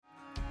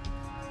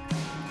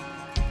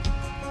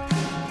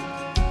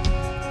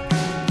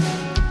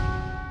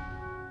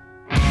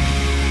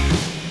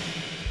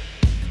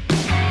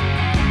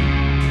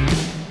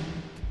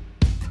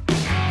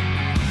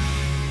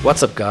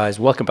What's up, guys?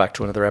 Welcome back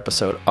to another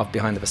episode of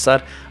Behind the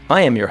Facade.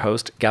 I am your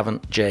host, Gavin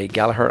J.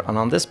 Gallagher, and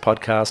on this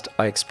podcast,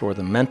 I explore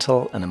the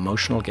mental and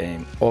emotional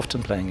game,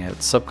 often playing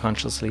out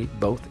subconsciously,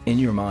 both in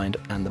your mind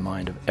and the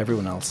mind of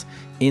everyone else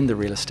in the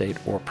real estate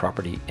or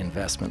property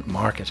investment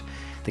market.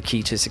 The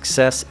key to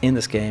success in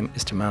this game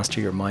is to master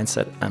your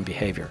mindset and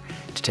behavior,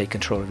 to take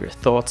control of your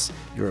thoughts,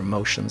 your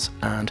emotions,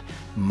 and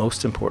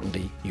most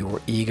importantly, your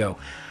ego.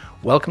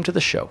 Welcome to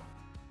the show.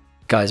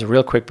 Guys,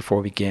 real quick before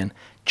we begin,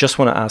 just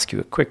want to ask you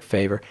a quick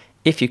favor.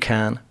 If you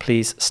can,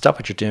 please stop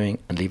what you're doing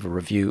and leave a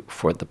review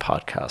for the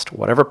podcast.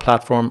 Whatever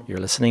platform you're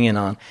listening in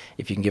on,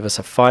 if you can give us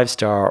a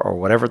 5-star or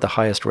whatever the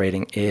highest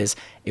rating is,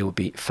 it would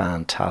be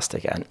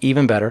fantastic. And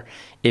even better,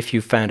 if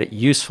you found it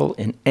useful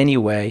in any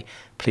way,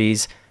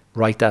 please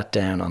write that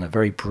down on a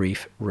very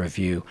brief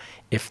review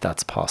if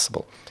that's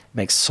possible. It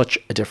makes such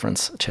a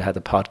difference to how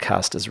the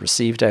podcast is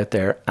received out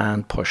there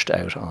and pushed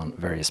out on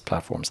various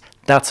platforms.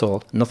 That's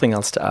all, nothing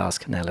else to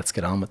ask. Now let's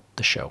get on with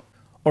the show.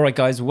 All right,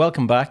 guys,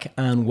 welcome back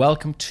and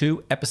welcome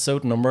to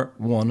episode number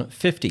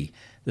 150.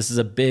 This is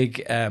a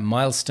big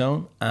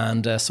milestone,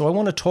 and so I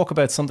want to talk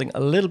about something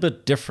a little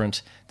bit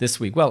different this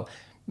week. Well,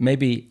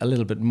 maybe a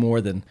little bit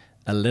more than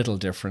a little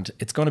different.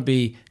 It's going to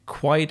be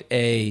quite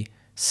a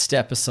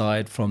step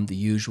aside from the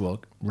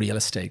usual real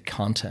estate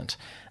content.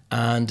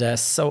 And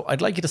so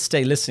I'd like you to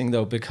stay listening,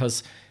 though,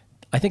 because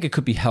I think it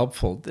could be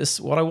helpful.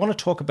 What I want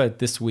to talk about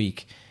this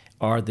week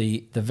are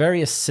the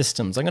various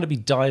systems. I'm going to be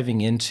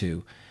diving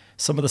into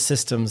some of the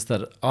systems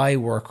that I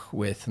work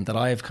with and that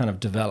I have kind of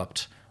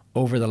developed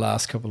over the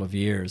last couple of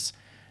years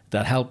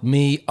that help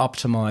me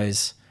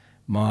optimize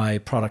my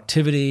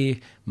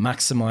productivity,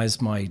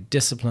 maximize my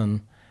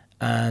discipline,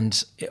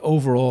 and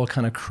overall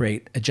kind of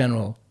create a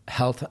general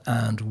health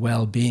and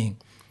well-being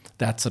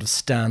that sort of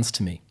stands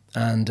to me.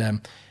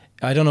 And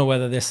I don't know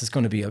whether this is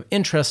going to be of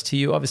interest to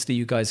you. Obviously,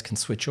 you guys can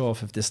switch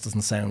off if this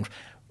doesn't sound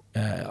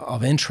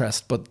of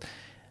interest. But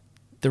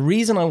the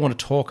reason I want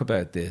to talk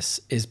about this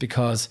is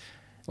because,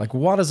 like,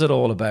 what is it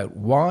all about?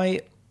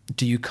 Why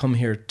do you come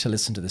here to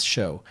listen to this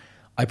show?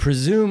 I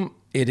presume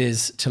it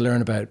is to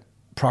learn about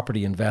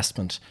property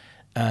investment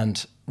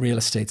and real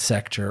estate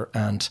sector.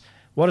 And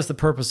what is the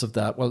purpose of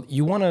that? Well,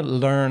 you want to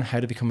learn how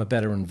to become a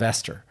better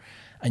investor,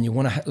 and you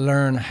want to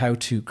learn how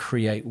to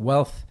create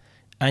wealth,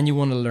 and you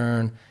want to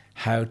learn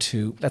how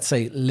to, let's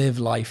say, live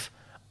life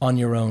on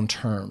your own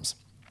terms.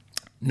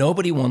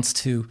 Nobody wants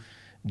to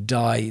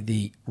die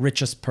the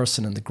richest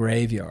person in the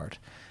graveyard.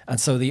 And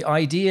so the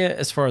idea,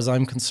 as far as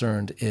I'm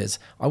concerned, is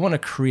I want to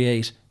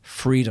create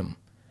freedom.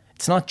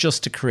 It's not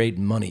just to create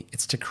money,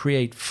 it's to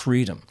create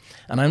freedom.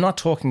 And I'm not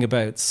talking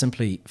about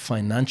simply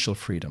financial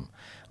freedom.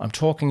 I'm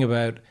talking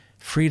about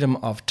freedom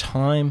of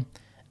time,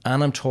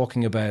 and I'm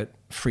talking about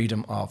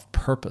freedom of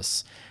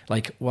purpose.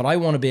 Like, what I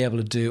want to be able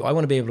to do, I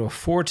want to be able to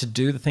afford to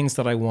do the things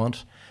that I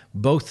want,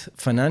 both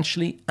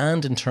financially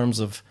and in terms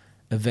of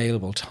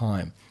available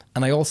time.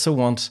 And I also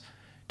want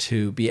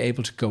to be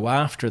able to go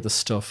after the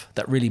stuff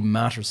that really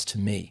matters to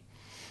me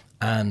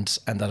and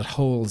that it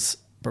holds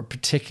a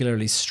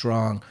particularly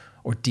strong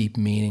or deep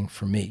meaning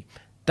for me.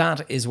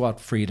 That is what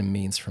freedom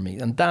means for me.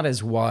 And that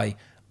is why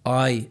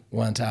I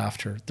went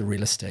after the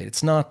real estate.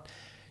 It's not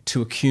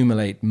to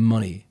accumulate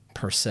money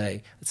per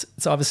se.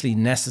 It's obviously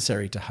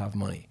necessary to have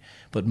money,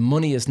 but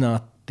money is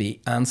not the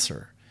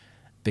answer,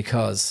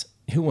 because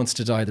who wants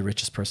to die the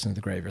richest person in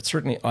the graveyard?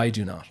 Certainly I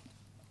do not.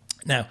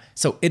 Now,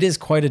 so it is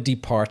quite a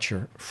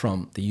departure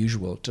from the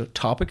usual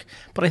topic,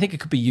 but I think it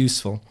could be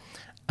useful.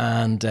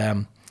 And,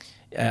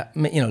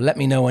 let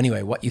me know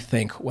anyway what you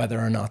think, whether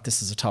or not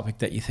this is a topic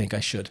that you think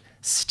I should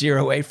steer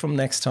away from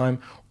next time,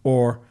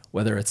 or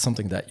whether it's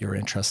something that you're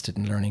interested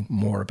in learning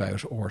more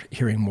about or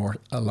hearing more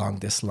along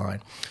this line.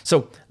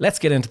 So let's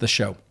get into the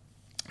show.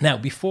 Now,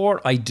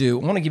 before I do,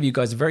 I want to give you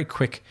guys a very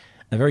quick,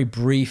 a very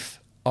brief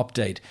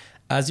update.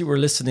 As you were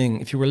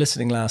listening, if you were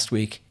listening last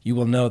week, you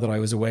will know that I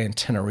was away in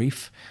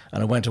Tenerife,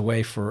 and I went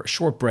away for a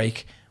short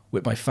break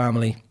with my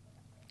family,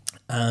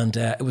 and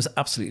it was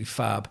absolutely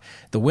fab.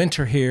 The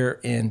winter here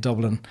in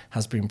Dublin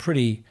has been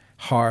pretty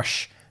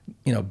harsh,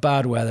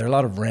 bad weather, a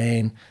lot of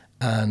rain,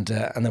 and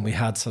then we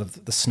had sort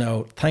of the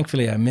snow.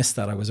 Thankfully, I missed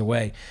that. I was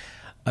away.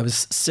 I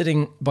was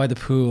sitting by the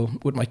pool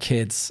with my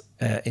kids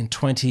in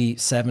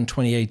 27,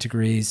 28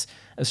 degrees.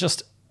 It was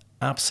just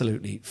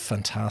absolutely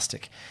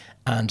fantastic.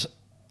 And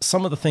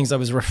some of the things I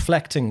was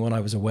reflecting when I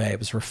was away, I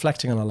was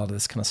reflecting on a lot of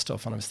this kind of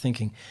stuff, and I was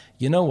thinking,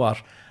 you know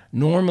what?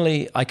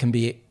 Normally I can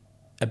be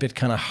a bit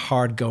kind of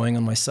hard going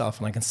on myself,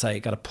 and I can say,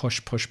 got to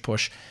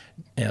push,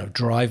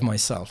 drive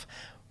myself.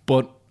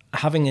 But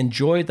having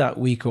enjoyed that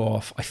week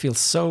off, I feel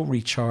so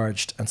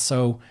recharged and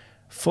so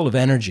full of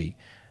energy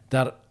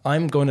that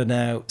I'm going to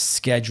now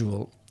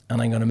schedule,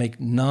 and I'm going to make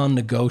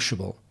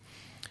non-negotiable.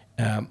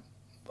 And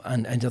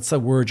that's a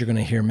word you're going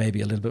to hear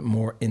maybe a little bit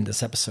more in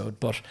this episode,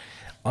 but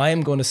I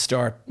am going to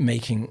start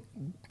making,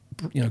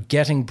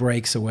 getting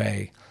breaks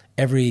away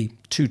every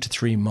 2 to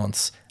 3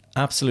 months,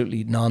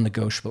 absolutely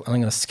non-negotiable. And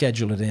I'm going to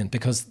schedule it in,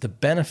 because the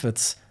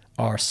benefits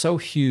are so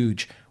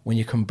huge. When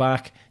you come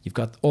back, you've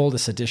got all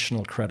this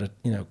additional credit,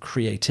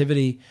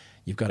 creativity.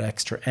 you've got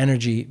extra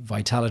energy,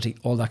 vitality,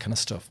 all that kind of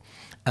stuff.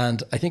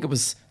 And I think it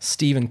was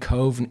Stephen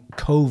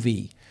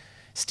Covey,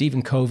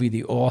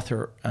 the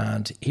author,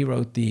 and he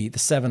wrote the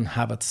 7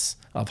 Habits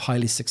of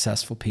Highly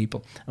Successful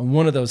People. And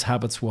one of those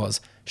habits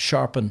was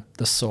sharpen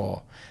the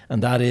saw.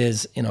 And that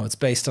is, it's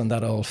based on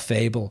that old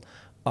fable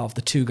of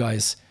the 2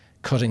 guys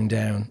cutting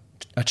down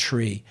a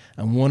tree.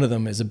 And one of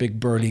them is a big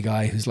burly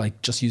guy who's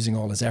like just using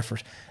all his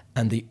effort.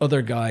 And the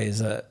other guy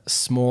is a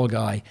small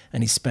guy,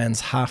 and he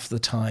spends half the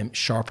time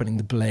sharpening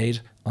the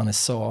blade on his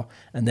saw.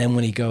 And then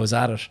when he goes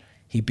at it,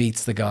 he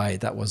beats the guy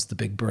that was the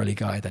big burly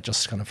guy that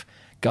just kind of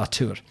got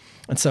to it.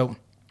 And so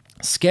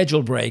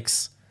schedule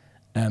breaks,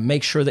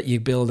 make sure that you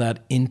build that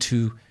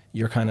into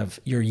your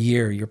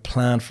your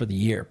plan for the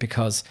year,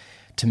 because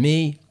to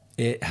me,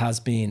 it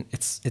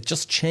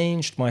just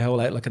changed my whole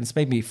outlook, and it's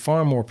made me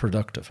far more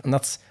productive. And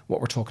that's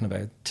what we're talking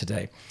about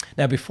today.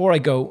 Now, before I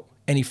go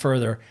any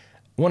further,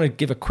 I want to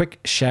give a quick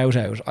shout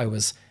out. I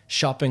was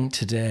shopping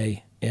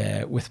today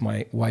with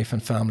my wife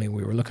and family.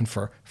 We were looking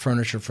for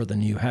furniture for the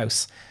new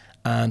house,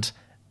 and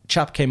a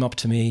chap came up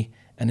to me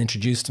and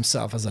introduced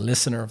himself as a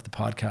listener of the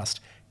podcast,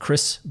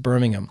 Chris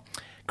Birmingham.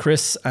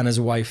 Chris and his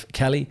wife,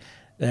 Kelly,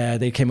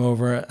 they came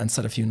over and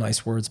said a few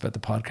nice words about the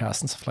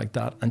podcast and stuff like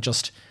that, and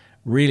just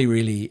really,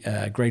 really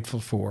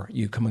grateful for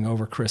you coming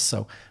over, Chris.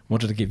 So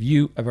wanted to give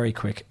you a very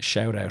quick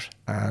shout out,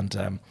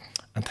 and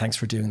thanks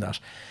for doing that.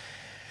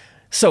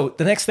 So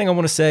the next thing I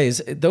want to say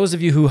is, those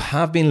of you who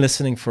have been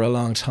listening for a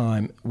long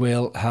time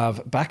will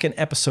have, back in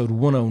episode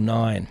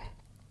 109,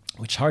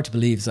 which hard to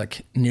believe is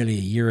like nearly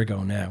a year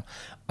ago now,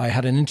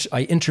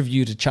 I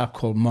interviewed a chap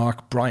called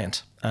Mark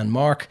Bryant. And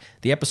Mark,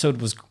 the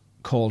episode was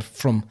called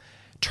From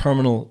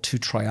Terminal to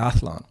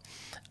Triathlon.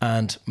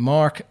 And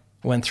Mark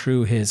went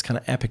through his kind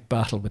of epic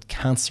battle with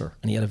cancer,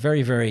 and he had a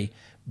very, very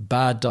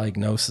bad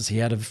diagnosis.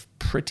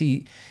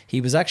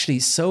 He was actually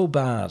so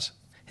bad,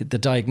 the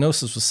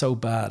diagnosis was so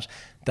bad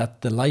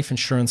that the life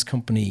insurance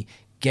company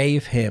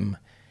gave him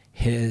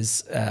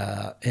his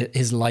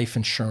life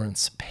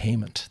insurance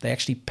payment. They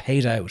actually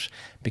paid out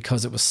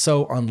because it was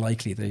so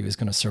unlikely that he was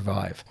going to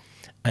survive.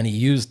 And he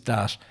used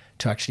that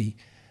to actually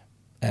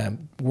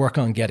work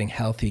on getting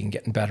healthy and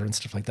getting better and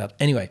stuff like that.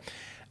 Anyway,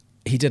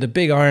 he did a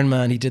big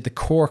Ironman. He did the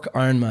Cork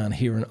Ironman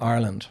here in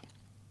Ireland.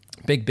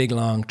 Big,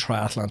 long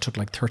triathlon. Took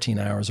like 13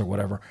 hours or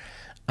whatever.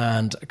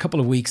 And a couple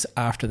of weeks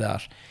after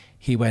that,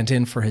 he went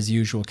in for his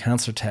usual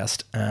cancer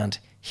test, and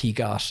he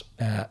got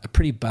a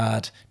pretty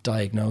bad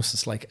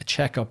diagnosis, like a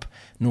checkup.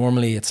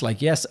 Normally it's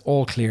like, yes,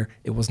 all clear.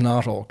 It was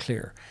not all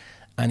clear.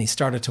 And he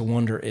started to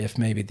wonder if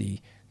maybe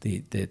the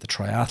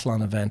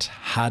triathlon event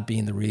had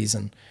been the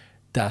reason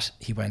that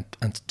he went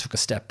and took a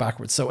step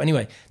backwards. So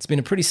anyway, it's been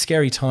a pretty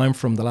scary time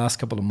from the last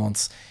couple of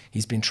months.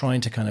 He's been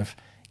trying to kind of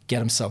get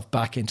himself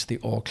back into the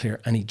all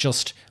clear. And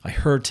I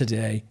heard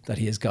today that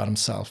he has got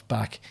himself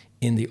back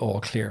in the all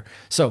clear.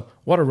 So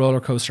what a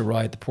roller coaster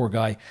ride, the poor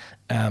guy.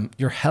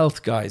 Your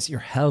health, guys, your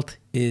health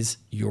is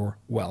your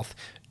wealth.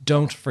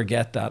 Don't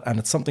forget that. And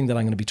it's something that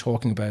I'm going to be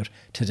talking about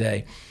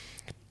today.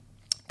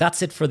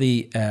 That's it for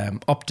the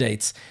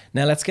updates.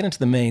 Now let's get into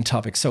the main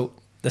topic. So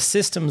the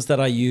systems that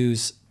I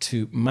use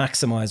to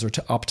maximize or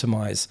to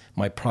optimize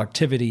my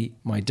productivity,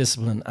 my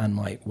discipline, and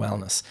my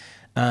wellness.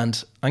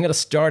 And I'm going to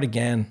start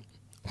again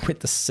with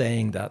the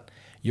saying that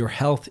your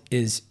health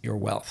is your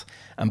wealth.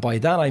 And by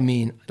that, I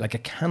mean, like, I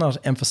cannot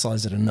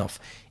emphasize it enough.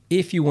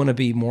 If you want to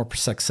be more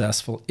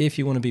successful, if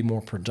you want to be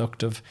more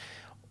productive,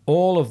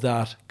 all of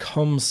that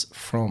comes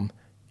from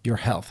your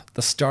health.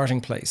 The starting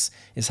place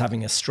is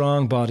having a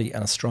strong body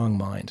and a strong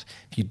mind.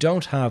 If you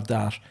don't have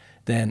that,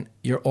 then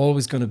you're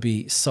always going to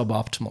be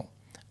suboptimal.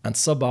 And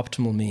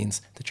suboptimal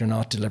means that you're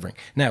not delivering.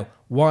 Now,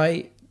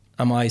 why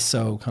am I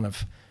so kind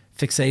of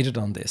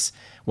fixated on this?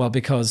 Well,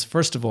 because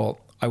first of all,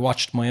 I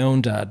watched my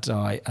own dad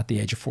die at the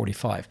age of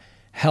 45.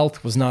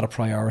 Health was not a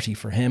priority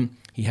for him.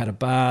 He had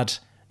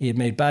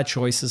made bad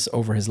choices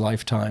over his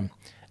lifetime.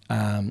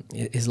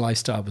 His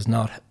lifestyle was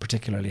not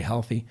particularly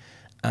healthy.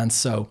 And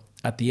so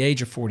at the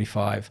age of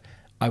 45,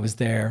 I was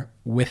there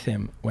with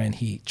him when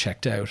he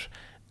checked out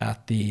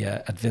at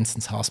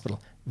Vincent's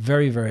Hospital.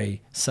 Very,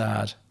 very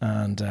sad.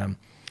 And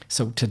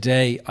so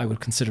today I would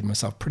consider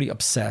myself pretty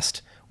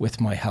obsessed with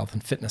my health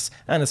and fitness.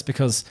 And it's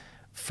because,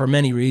 for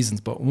many reasons,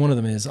 but one of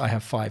them is I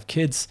have 5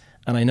 kids,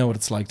 and I know what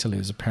it's like to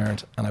lose a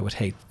parent, and I would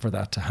hate for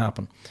that to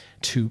happen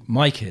to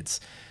my kids.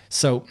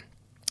 So,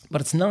 but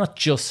it's not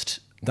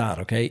just that,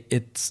 okay?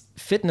 It's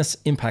fitness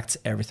impacts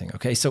everything,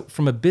 okay? So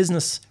from a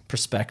business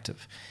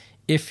perspective,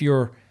 if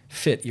you're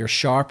fit, you're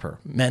sharper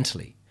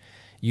mentally.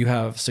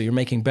 So you're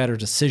making better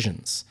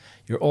decisions.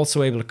 You're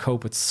also able to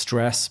cope with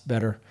stress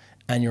better,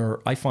 and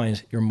I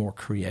find you're more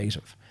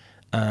creative.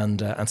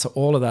 And so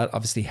all of that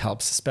obviously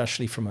helps,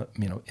 especially from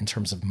in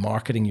terms of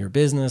marketing your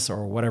business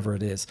or whatever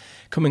it is,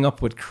 coming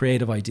up with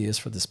creative ideas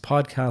for this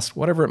podcast,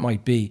 whatever it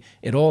might be.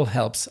 It all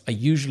helps. I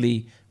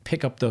usually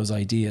pick up those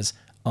ideas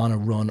on a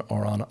run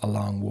or on a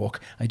long walk.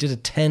 I did a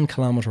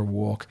 10-kilometer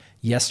walk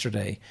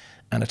yesterday,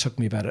 and it took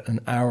me about an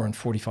hour and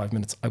 45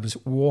 minutes. I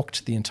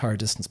walked the entire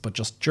distance, but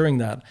just during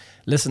that,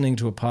 listening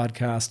to a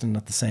podcast and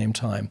at the same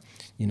time,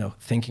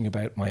 thinking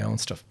about my own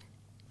stuff.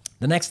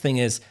 The next thing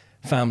is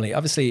family.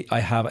 Obviously, I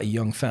have a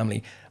young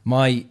family.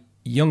 My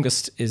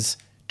youngest is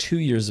 2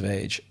 years of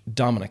age,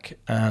 Dominic,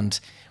 and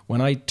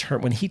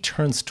when he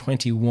turns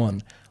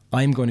 21,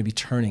 I'm going to be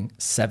turning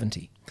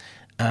 70.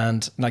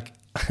 And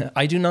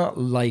I do not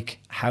like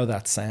how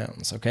that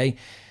sounds, okay?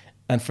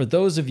 And for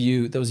those of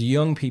you, those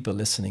young people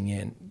listening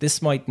in,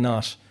 this might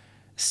not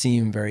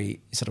seem very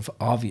sort of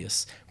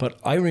obvious, but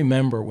I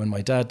remember when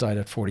my dad died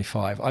at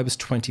 45, I was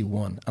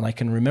 21, and I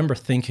can remember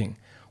thinking,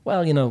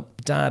 well,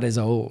 dad is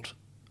old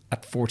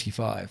at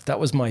 45. That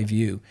was my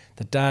view,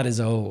 that dad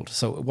is old,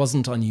 so it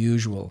wasn't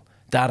unusual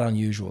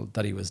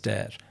that he was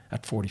dead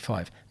at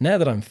 45. Now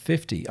that I'm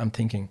 50, I'm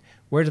thinking,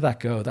 where did that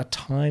go? That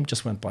time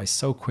just went by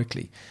so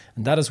quickly.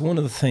 And that is one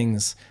of the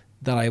things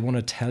that I want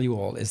to tell you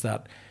all, is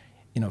that,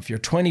 if you're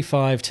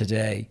 25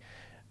 today,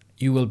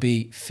 you will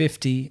be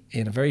 50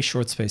 in a very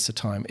short space of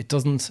time. It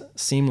doesn't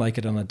seem like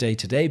it on a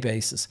day-to-day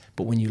basis,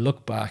 but when you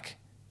look back,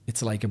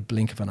 it's like a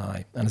blink of an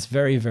eye. And it's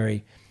very,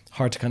 very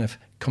hard to kind of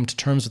come to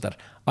terms with that.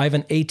 I have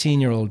an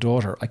 18-year-old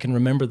daughter. I can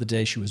remember the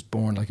day she was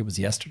born like it was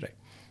yesterday.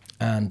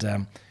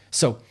 And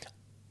so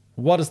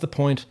what is the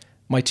point?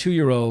 My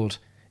 2-year-old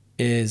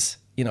is,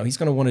 he's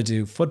going to want to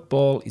do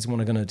football. He's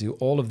going to do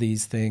all of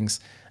these things.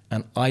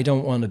 And I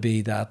don't want to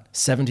be that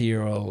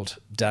 70-year-old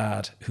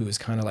dad who is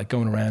kind of like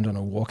going around on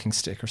a walking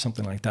stick or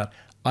something like that.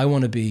 I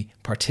want to be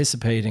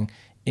participating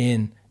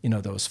in,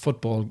 those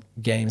football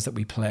games that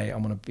we play. I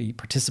want to be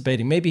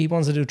participating. Maybe he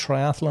wants to do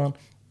triathlon.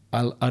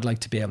 I'd like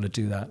to be able to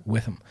do that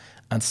with him.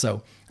 And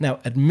so now,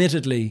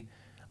 admittedly,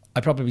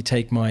 I probably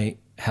take my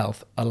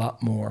health a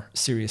lot more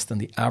serious than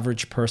the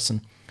average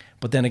person.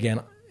 But then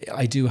again,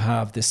 I do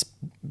have this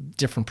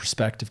different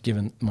perspective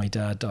given my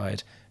dad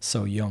died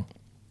so young.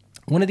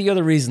 One of the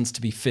other reasons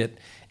to be fit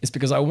is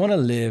because I want to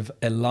live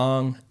a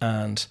long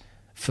and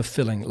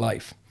fulfilling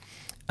life.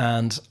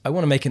 And I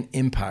want to make an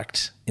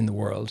impact in the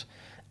world.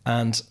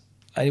 And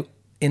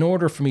in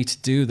order for me to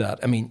do that,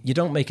 you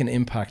don't make an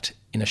impact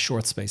in a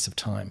short space of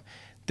time.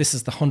 This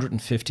is the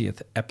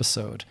 150th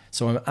episode.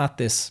 So I'm at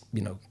this,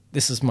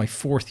 this is my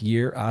 4th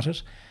year at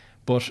it.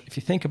 But if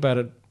you think about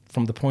it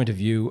from the point of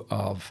view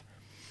of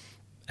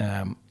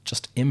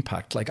just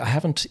impact, I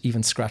haven't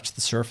even scratched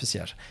the surface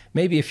yet.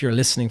 Maybe if you're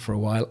listening for a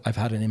while, I've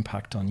had an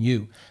impact on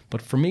you.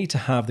 But for me to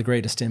have the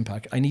greatest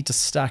impact, I need to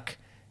stack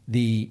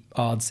the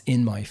odds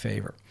in my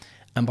favor.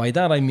 And by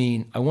that, I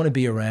mean, I want to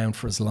be around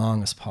for as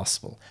long as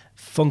possible,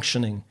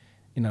 functioning,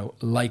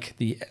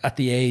 at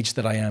the age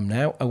that I am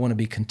now. I want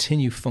to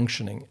continue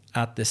functioning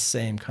at this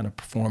same kind of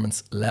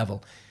performance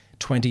level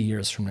 20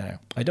 years from now.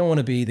 I don't want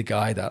to be the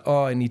guy that,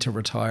 I need to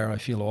retire, I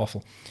feel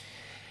awful.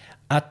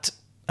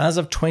 As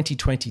of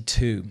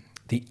 2022,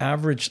 the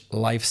average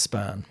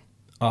lifespan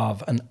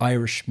of an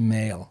Irish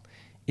male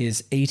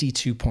is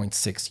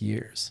 82.6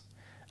 years.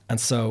 And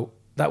so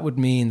that would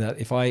mean that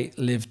if I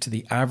live to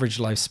the average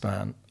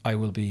lifespan, I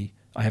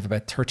have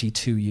about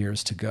 32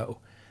 years to go.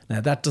 Now,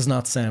 that does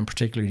not sound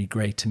particularly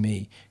great to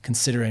me,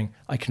 considering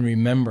I can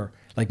remember,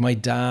 my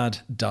dad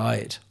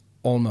died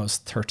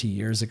almost 30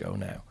 years ago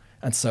now.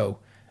 And so,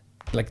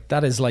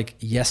 that is like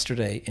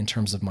yesterday in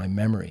terms of my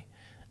memory.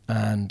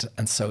 And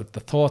so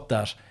the thought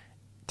that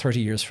 30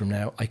 years from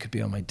now, I could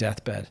be on my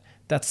deathbed,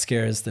 that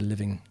scares the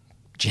living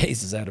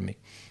Jesus out of me.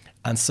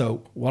 And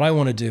so what I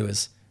want to do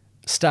is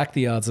stack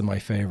the odds in my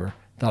favor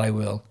that I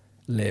will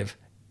live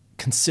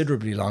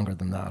considerably longer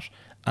than that.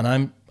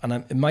 And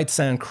it might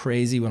sound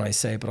crazy when I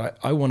say, but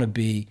I want to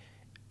be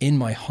in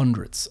my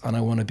hundreds, and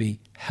I want to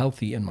be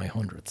healthy in my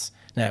hundreds.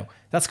 Now,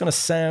 that's going to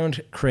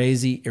sound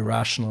crazy,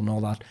 irrational and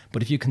all that.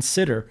 But if you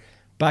consider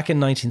back in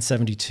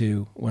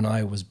 1972, when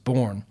I was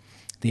born,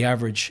 the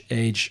average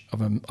age of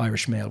an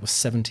Irish male was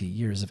 70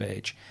 years of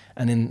age.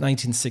 And in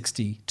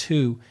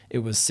 1962, it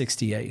was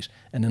 68.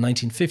 And in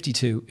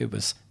 1952, it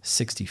was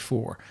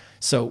 64.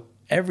 So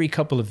every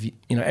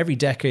every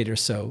decade or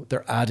so,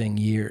 they're adding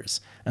years.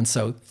 And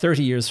so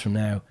 30 years from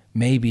now,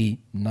 maybe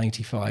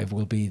 95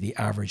 will be the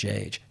average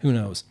age. Who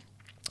knows?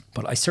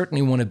 But I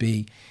certainly want to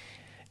be,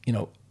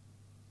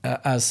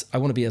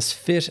 as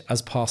fit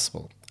as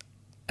possible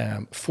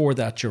for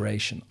that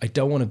duration. I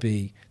don't want to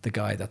be the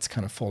guy that's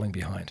kind of falling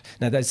behind.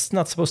 Now, that's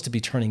not supposed to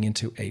be turning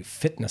into a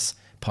fitness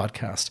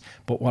podcast,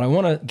 but what I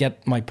want to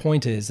get, my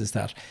point is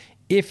that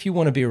if you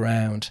want to be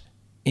around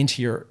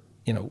into your,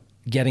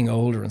 getting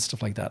older and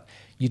stuff like that,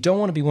 you don't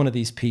want to be one of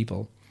these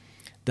people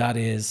that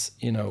is,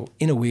 in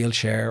a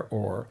wheelchair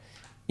or,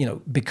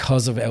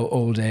 because of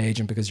old age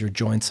and because your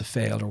joints have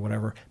failed or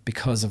whatever,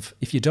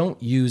 if you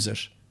don't use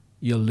it,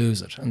 you'll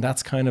lose it. And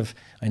that's kind of,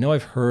 I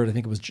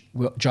think it was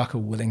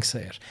Jocko Willink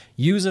say it,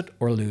 use it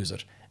or lose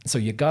it. And so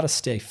you got to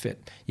stay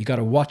fit. You got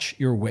to watch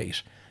your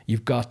weight.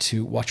 You've got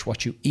to watch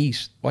what you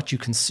eat. What you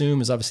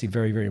consume is obviously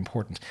very, very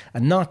important.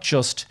 And not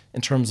just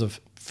in terms of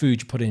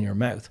food you put in your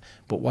mouth,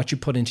 but what you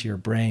put into your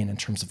brain in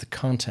terms of the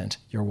content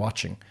you're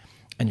watching.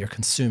 and you're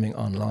consuming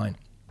online.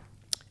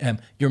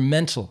 Your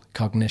mental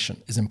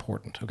cognition is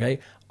important, okay?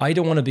 I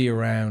don't want to be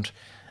around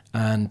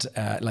and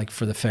like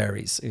for the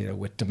fairies,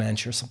 with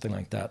dementia or something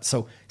like that.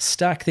 So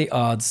stack the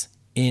odds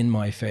in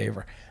my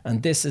favor.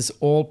 And this is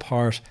all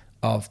part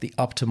of the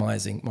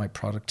optimizing my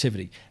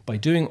productivity. By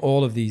doing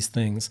all of these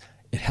things,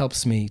 it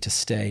helps me to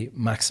stay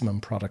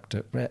maximally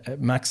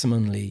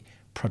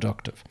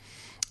productive.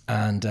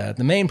 And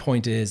the main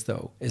point is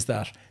that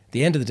at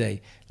the end of the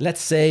day,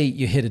 let's say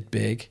you hit it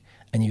big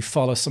and you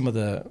follow some of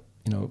the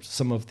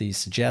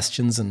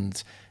suggestions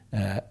and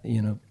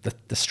the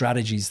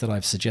strategies that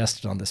I've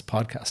suggested on this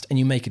podcast, and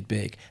you make it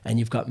big and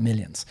you've got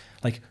millions.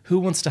 Like, who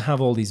wants to have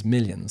all these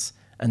millions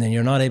and then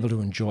you're not able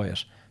to enjoy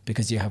it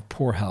because you have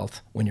poor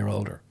health when you're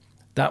older?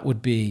 That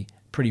would be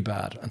pretty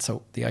bad. And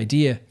so the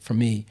idea for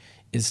me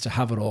is to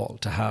have it all,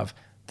 to have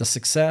the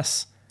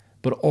success,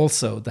 but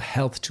also the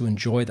health to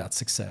enjoy that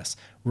success,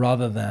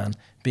 rather than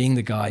being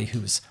the guy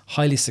who's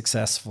highly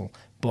successful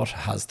but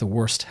has the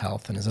worst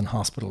health and is in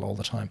hospital all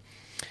the time.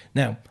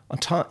 Now,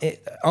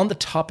 on the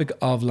topic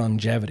of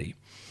longevity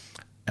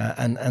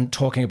and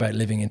talking about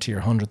living into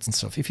your hundreds and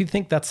stuff, if you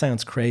think that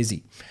sounds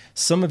crazy,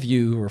 some of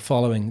you who are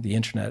following the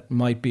internet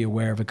might be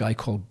aware of a guy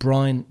called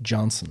Brian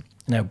Johnson.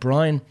 Now,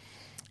 Brian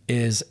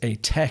is a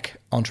tech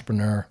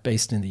entrepreneur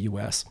based in the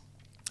US.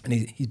 And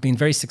he's been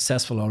very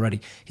successful already.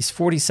 He's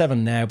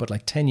 47 now, but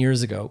like 10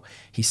 years ago,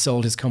 he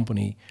sold his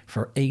company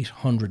for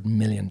 $800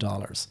 million.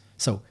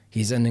 So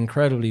he's an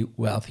incredibly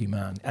wealthy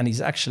man. And he's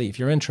actually, if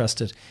you're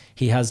interested,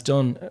 he has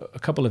done, a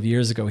couple of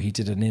years ago, he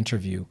did an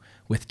interview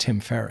with Tim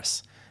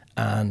Ferriss.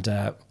 And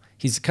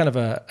he's kind of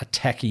a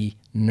techie,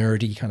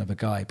 nerdy kind of a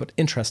guy, but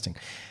interesting.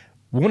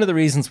 One of the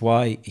reasons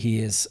why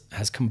he has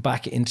come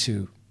back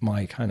into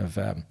my kind of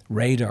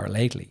radar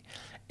lately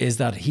is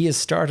that he has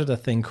started a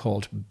thing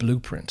called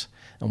Blueprint.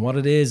 And what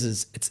it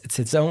is it's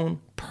its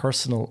own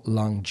personal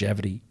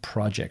longevity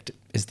project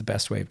is the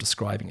best way of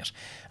describing it.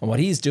 And what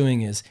he's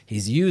doing is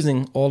he's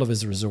using all of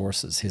his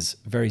resources, his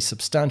very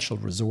substantial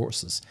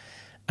resources,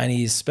 and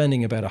he's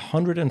spending about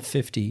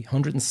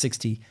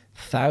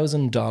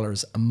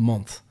 $160,000 a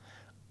month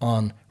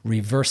on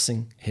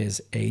reversing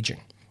his aging.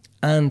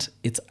 And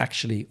it's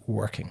actually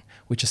working,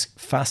 which is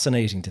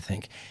fascinating to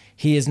think.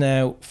 He is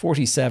now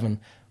 47,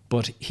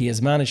 but he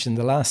has managed in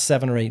the last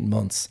 7 or 8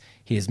 months,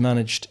 he has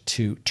managed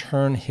to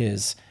turn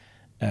his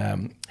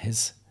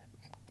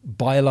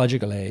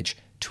biological age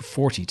to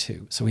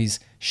 42. So he's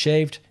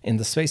shaved, in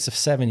the space of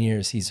 7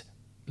 years, he's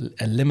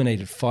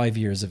eliminated 5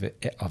 years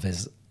of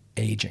his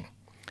aging.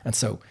 And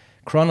so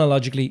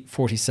chronologically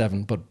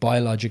 47, but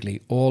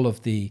biologically all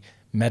of the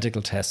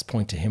medical tests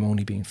point to him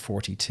only being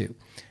 42.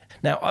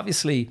 Now,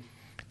 obviously,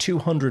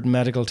 200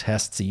 medical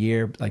tests a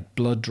year, like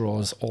blood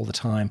draws all the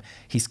time.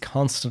 He's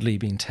constantly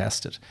being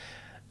tested.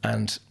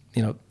 And,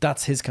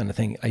 that's his kind of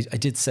thing. I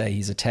did say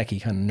he's a techie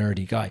kind of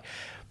nerdy guy.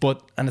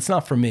 And it's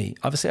not for me.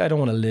 Obviously, I don't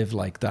want to live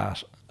like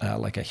that,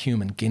 like a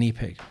human guinea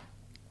pig.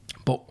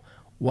 But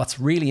what's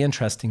really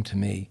interesting to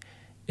me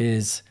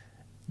is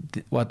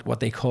what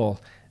they call,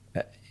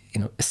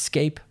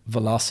 escape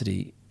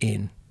velocity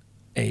in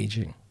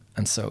aging.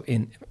 And so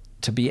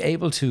to be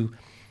able to,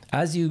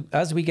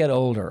 as we get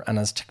older and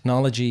as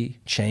technology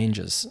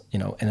changes,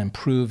 and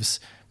improves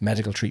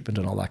medical treatment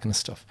and all that kind of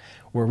stuff,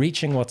 we're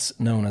reaching what's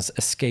known as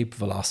escape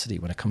velocity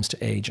when it comes to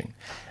aging.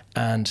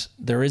 And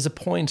there is a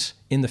point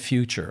in the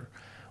future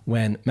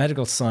when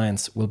medical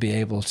science will be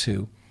able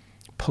to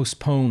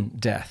postpone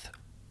death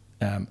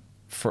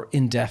for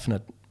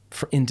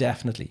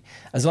indefinitely.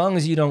 As long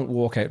as you don't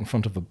walk out in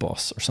front of a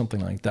bus or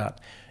something like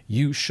that,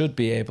 you should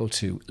be able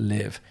to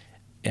live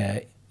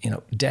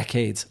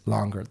decades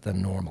longer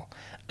than normal.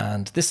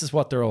 And this is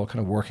what they're all kind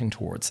of working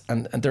towards.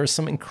 And there is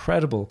some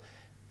incredible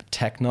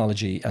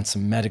technology and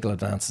some medical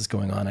advances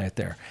going on out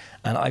there.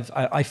 And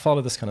I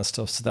follow this kind of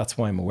stuff, so that's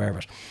why I'm aware of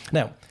it.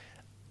 Now,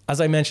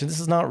 as I mentioned, this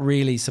is not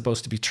really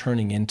supposed to be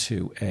turning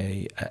into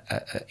a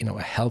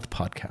health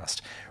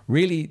podcast.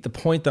 Really, the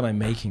point that I'm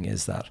making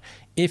is that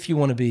if you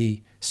want to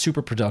be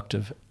super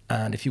productive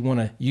and if you want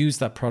to use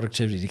that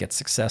productivity to get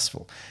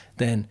successful,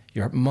 then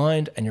your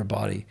mind and your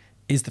body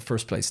is the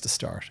first place to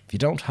start. If you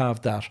don't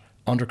have that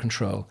under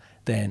control,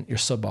 then you're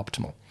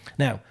suboptimal.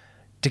 Now,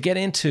 to get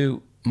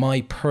into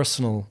my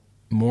personal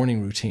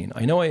morning routine,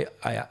 I know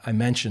I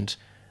mentioned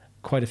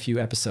quite a few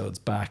episodes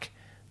back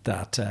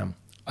that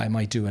I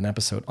might do an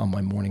episode on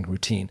my morning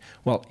routine.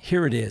 Well,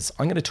 here it is.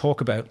 I'm going to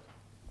talk about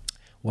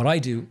what I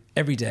do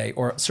every day,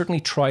 or certainly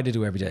try to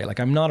do every day. Like,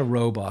 I'm not a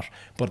robot,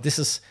 but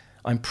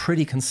I'm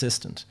pretty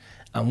consistent.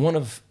 And one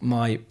of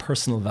my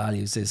personal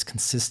values is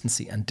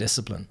consistency and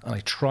discipline. And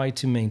I try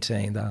to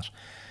maintain that.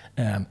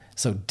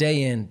 So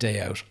day in,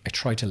 day out, I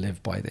try to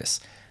live by this.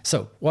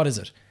 So what is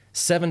it?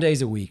 7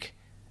 days a week,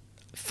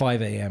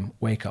 5 a.m.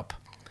 wake up.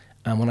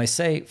 And when I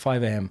say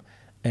 5 a.m.,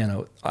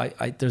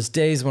 there's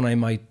days when I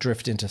might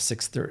drift into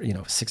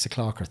 6:30, 6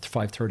 o'clock or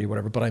 5:30,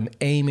 whatever, but I'm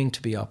aiming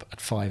to be up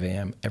at 5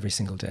 a.m. every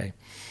single day.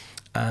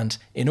 And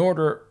in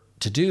order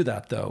to do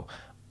that, though,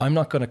 I'm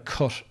not going to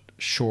cut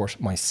short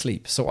my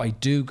sleep. So I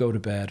do go to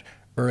bed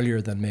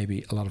earlier than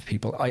maybe a lot of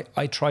people.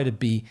 I try to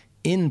be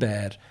in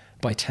bed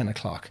by 10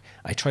 o'clock.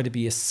 I try to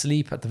be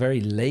asleep at the very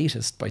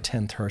latest by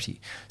 10:30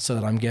 so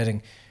that I'm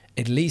getting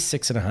at least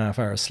 6.5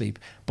 hours sleep.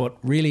 But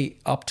really,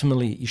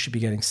 optimally, you should be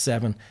getting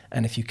 7.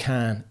 And if you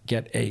can,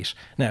 get 8.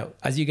 Now,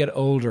 as you get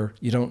older,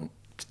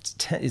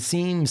 it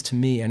seems to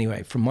me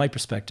anyway, from my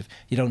perspective,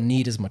 you don't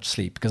need as much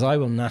sleep because I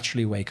will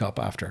naturally wake up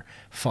after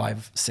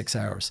 5-6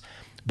 hours.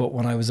 But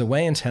when I was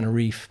away in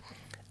Tenerife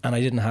and I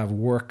didn't have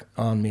work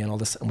on me and all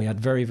this, and we had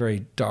very,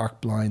 very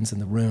dark blinds in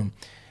the room,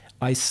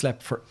 I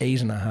slept for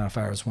 8.5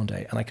 hours one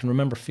day, and I can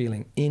remember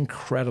feeling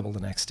incredible the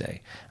next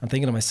day and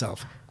thinking to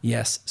myself,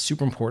 yes,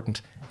 super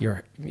important.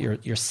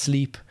 Your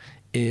sleep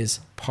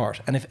is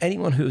part. And if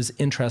anyone who is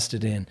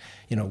interested in,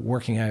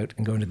 working out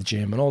and going to the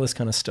gym and all this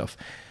kind of stuff,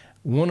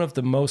 one of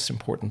the most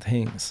important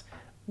things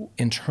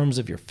in terms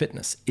of your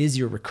fitness is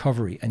your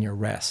recovery and your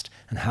rest.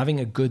 And having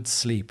a good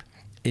sleep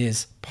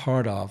is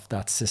part of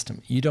that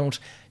system. You don't,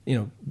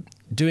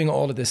 doing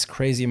all of this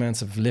crazy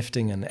amounts of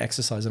lifting and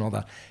exercise and all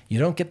that, you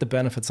don't get the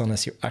benefits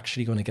unless you're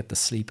actually going to get the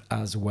sleep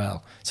as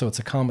well. So it's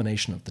a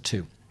combination of the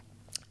two.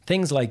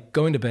 Things like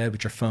going to bed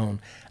with your phone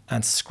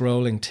and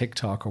scrolling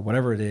TikTok or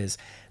whatever it is,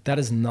 that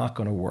is not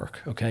going to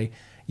work, okay?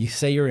 You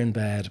say you're in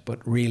bed, but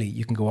really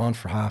you can go on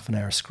for half an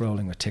hour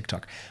scrolling with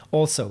TikTok.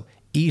 Also,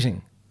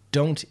 eating.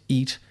 Don't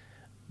eat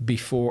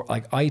before,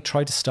 I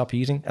try to stop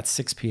eating at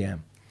 6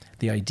 p.m.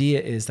 The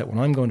idea is that when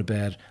I'm going to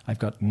bed, I've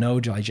got no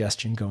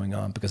digestion going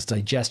on because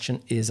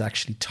digestion is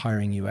actually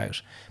tiring you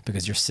out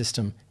because your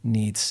system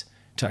needs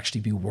to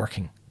actually be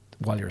working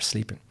while you're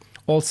sleeping.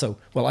 Also,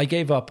 I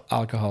gave up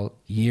alcohol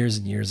years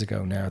and years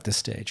ago now at this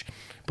stage,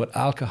 but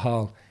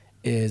alcohol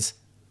it's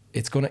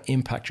going to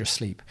impact your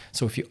sleep.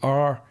 So if you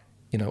are,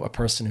 a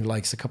person who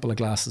likes a couple of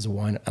glasses of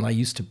wine, and I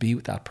used to be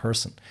with that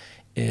person,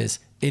 it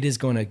is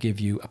going to give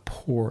you a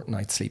poor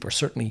night's sleep, or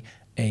certainly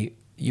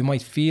you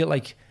might feel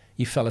like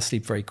you fell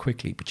asleep very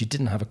quickly, but you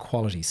didn't have a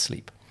quality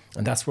sleep.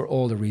 And that's where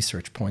all the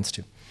research points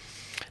to.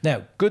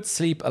 Now, good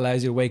sleep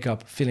allows you to wake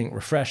up feeling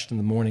refreshed in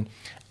the morning.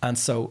 And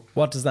so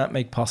what does that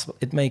make possible?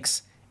 It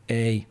makes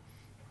a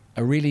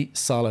really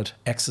solid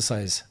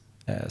exercise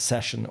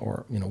session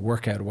or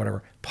workout or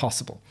whatever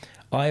possible.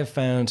 I have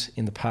found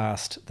in the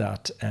past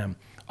that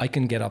I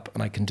can get up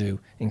and I can do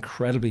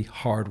incredibly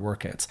hard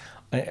workouts.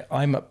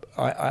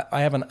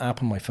 I have an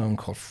app on my phone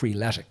called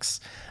Freeletics,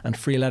 and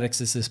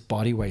Freeletics is this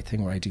body weight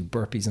thing where I do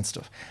burpees and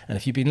stuff. And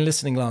if you've been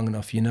listening long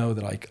enough, you know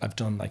that I've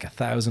done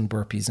 1,000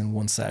 burpees in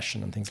one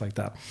session and things like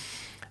that.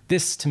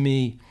 This to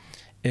me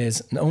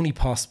is only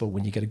possible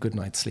when you get a good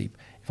night's sleep.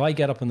 If I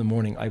get up in the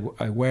morning,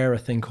 I wear a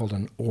thing called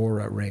an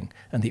Aura ring,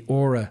 and the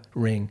Aura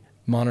ring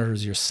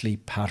monitors your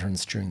sleep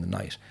patterns during the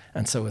night.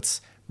 And so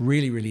it's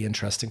really, really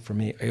interesting for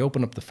me. I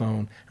open up the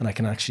phone and I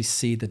can actually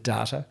see the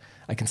data.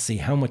 I can see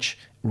how much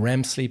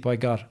REM sleep I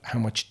got, how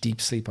much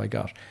deep sleep I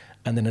got.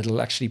 And then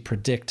it'll actually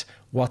predict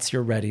what's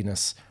your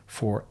readiness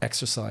for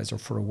exercise or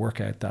for a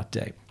workout that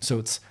day. So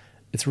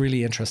it's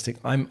really interesting.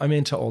 I'm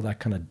into all that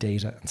kind of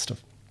data and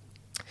stuff.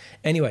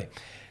 Anyway,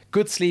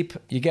 good sleep,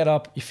 you get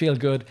up, you feel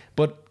good,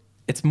 but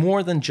it's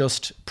more than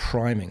just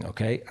priming,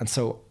 okay? And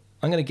so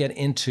I'm going to get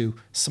into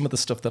some of the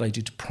stuff that I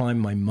do to prime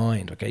my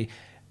mind, okay?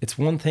 It's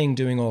one thing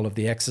doing all of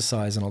the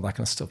exercise and all that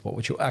kind of stuff, but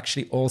what you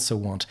actually also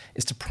want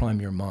is to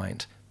prime your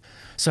mind.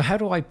 So how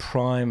do I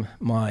prime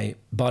my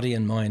body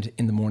and mind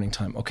in the morning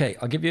time? Okay,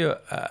 I'll give you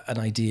an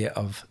idea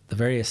of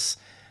the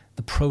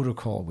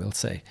protocol, we'll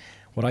say.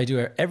 What I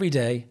do every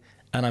day,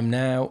 and I'm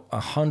now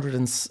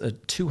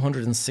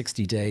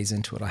 260 days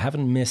into it. I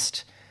haven't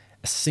missed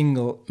a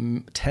single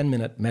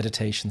 10-minute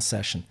meditation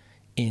session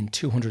in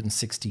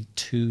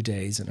 262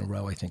 days in a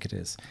row, I think it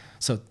is.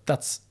 So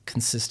that's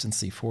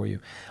consistency for you.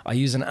 I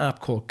use an app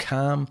called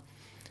Calm,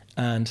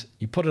 and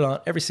you put it on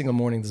every single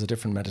morning. There's a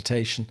different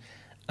meditation,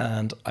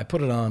 and I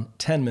put it on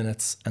 10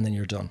 minutes, and then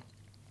you're done.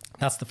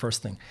 That's the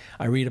first thing.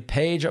 I read a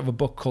page of a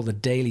book called The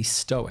Daily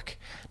Stoic.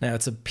 Now,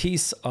 it's a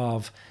piece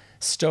of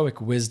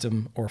Stoic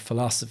wisdom or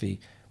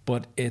philosophy,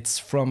 but it's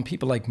from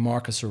people like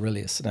Marcus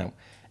Aurelius. Now,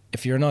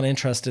 if you're not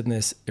interested in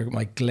this, it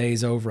might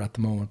glaze over at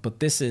the moment, but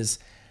this is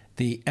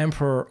the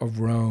Emperor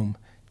of Rome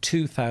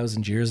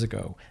 2,000 years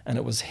ago, and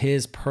it was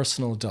his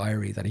personal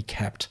diary that he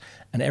kept.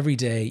 And every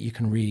day you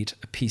can read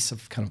a piece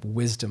of kind of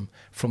wisdom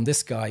from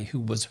this guy who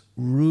was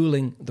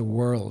ruling the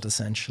world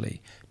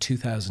essentially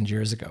 2,000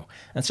 years ago.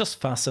 And it's just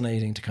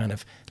fascinating to kind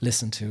of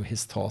listen to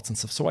his thoughts and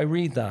stuff. So I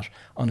read that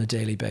on a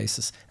daily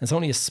basis. And it's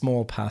only a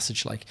small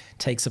passage,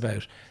 takes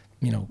about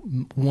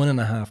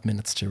 1.5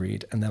 minutes to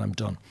read, and then I'm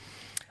done.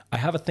 I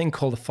have a thing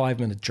called a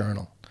 5-minute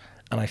journal.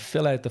 And I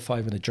fill out the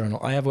 5-minute journal.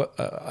 I have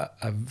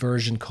a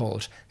version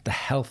called the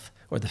health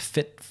or the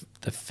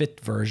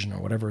fit version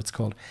or whatever it's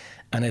called.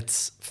 And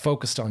it's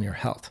focused on your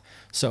health.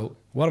 So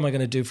what am I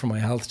going to do for my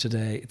health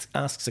today? It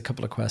asks a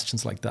couple of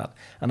questions like that.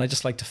 And I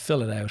just like to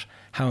fill it out,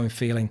 how I'm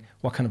feeling,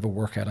 what kind of a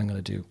workout I'm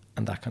going to do,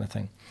 and that kind of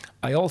thing.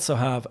 I also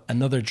have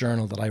another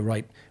journal that I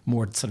write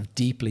more sort of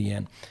deeply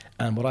in.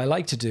 And what I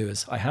like to do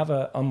is I have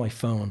on my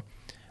phone,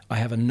 I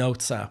have a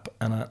notes app,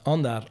 and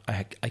on that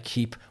I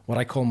keep what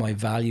I call my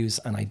values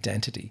and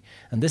identity.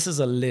 And this is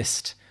a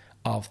list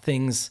of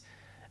things,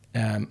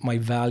 my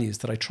values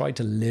that I try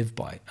to live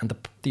by. And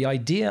the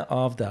idea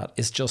of that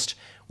is just,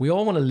 we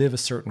all want to live a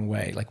certain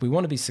way. Like, we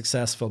want to be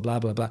successful, blah,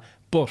 blah, blah.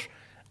 But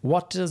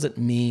what does it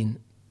mean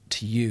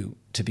to you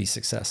to be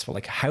successful?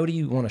 Like, how do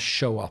you want to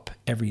show up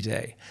every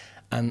day?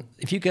 And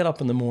if you get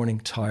up in the morning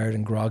tired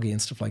and groggy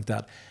and stuff like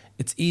that,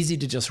 it's easy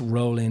to just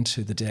roll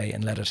into the day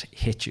and let it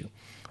hit you.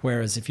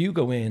 Whereas if you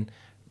go in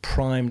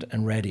primed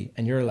and ready,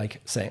 and you're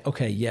like saying,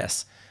 okay,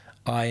 yes,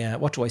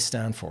 what do I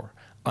stand for?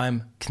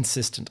 I'm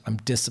consistent, I'm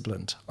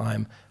disciplined,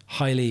 I'm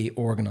highly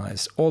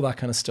organized, all that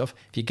kind of stuff.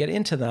 If you get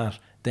into that,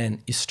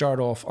 then you start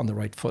off on the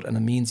right foot, and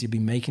it means you'll be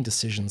making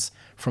decisions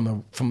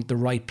from the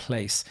right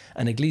place.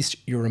 And at least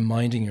you're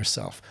reminding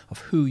yourself of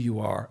who you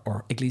are,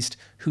 or at least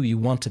who you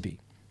want to be.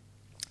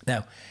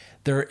 Now,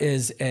 there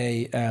is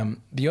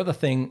the other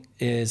thing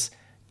is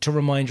to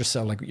remind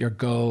yourself, like, your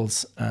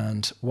goals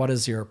and what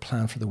is your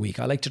plan for the week.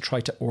 I like to try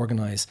to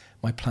organize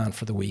my plan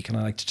for the week, and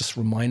I like to just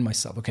remind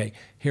myself, okay,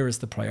 here is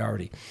the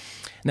priority.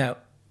 Now,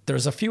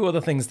 there's a few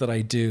other things that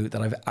I do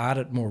that I've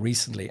added more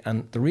recently.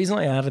 And the reason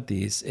I added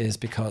these is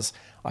because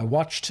I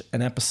watched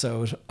an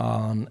episode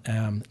on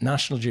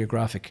National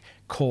Geographic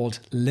called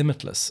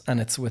Limitless,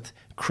 and it's with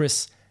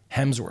Chris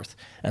Hemsworth.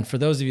 And for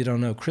those of you who don't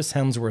know, Chris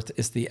Hemsworth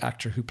is the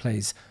actor who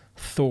plays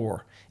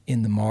Thor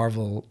in the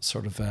Marvel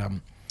sort of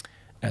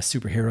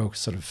superhero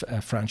sort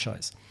of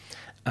franchise.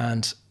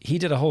 And he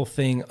did a whole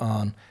thing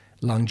on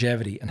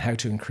longevity and how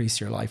to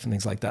increase your life and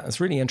things like that. It's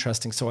really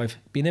interesting. So I've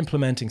been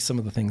implementing some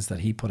of the things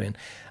that he put in.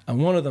 And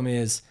one of them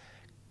is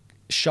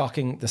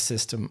shocking the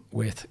system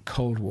with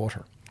cold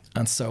water.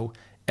 And so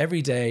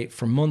every day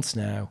for months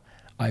now,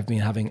 I've been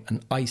having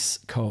an ice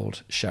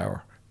cold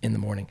shower in the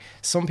morning.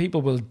 Some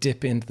people will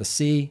dip into the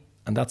sea,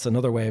 and that's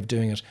another way of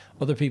doing it.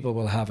 Other people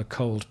will have a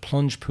cold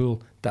plunge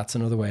pool. That's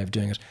another way of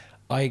doing it.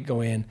 I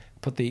go in,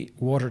 put the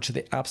water to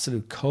the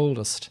absolute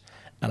coldest,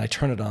 and I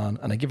turn it on,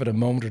 and I give it a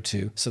moment or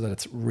two so that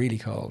it's really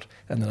cold,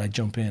 and then I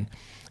jump in.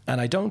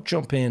 And I don't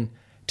jump in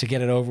to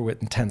get it over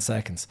with in 10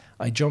 seconds.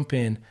 I jump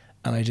in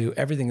and I do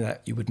everything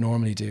that you would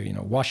normally do, you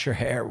know, wash your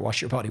hair,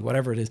 wash your body,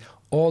 whatever it is,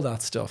 all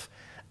that stuff.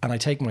 And I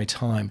take my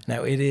time.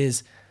 Now, it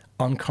is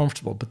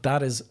uncomfortable, but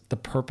that is the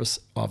purpose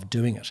of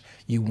doing it.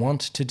 You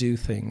want to do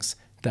things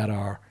that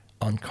are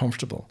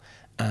uncomfortable.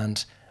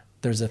 And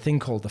there's a thing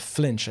called the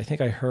flinch. I think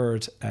I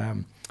heard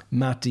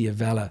Matt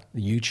Diavella,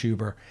 the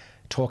YouTuber,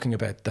 talking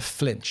about the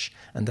flinch.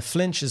 And the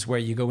flinch is where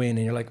you go in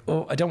and you're like,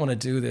 oh, I don't want to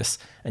do this.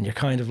 And you're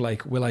kind of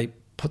like, will I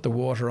put the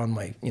water on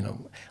my,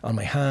 on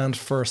my hand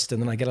first,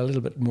 and then I get a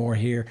little bit more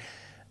here.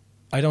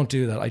 I don't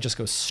do that. I just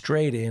go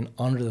straight in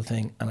under the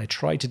thing, and I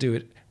try to do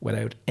it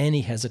without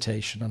any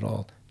hesitation at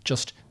all,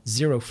 just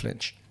zero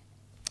flinch.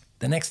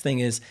 The next thing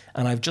is,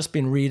 and I've just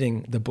been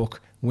reading the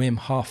book Wim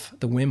Hof,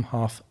 the Wim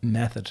Hof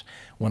method,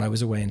 when I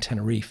was away in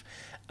Tenerife,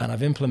 and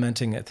I'm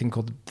implementing a thing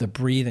called the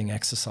breathing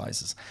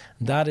exercises.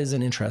 That is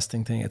an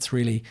interesting thing. It's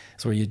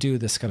where you do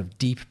this kind of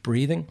deep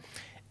breathing.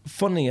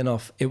 Funnily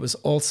enough, it was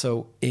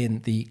also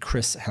in the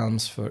Chris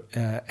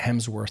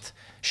Hemsworth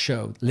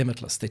show,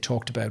 Limitless. They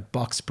talked about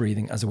box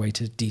breathing as a way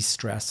to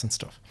de-stress and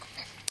stuff.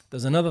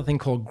 There's another thing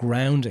called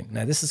grounding.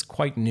 Now, this is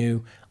quite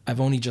new.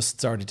 I've only just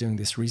started doing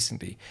this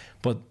recently.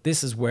 But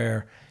this is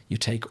where you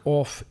take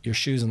off your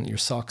shoes and your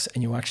socks,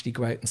 and you actually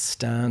go out and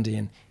stand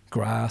in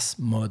grass,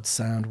 mud,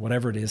 sand,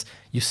 whatever it is.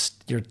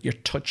 You're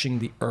touching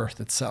the earth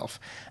itself.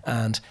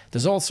 And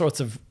there's all sorts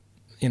of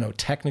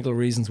technical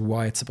reasons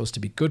why it's supposed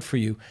to be good for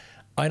you.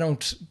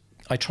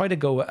 I try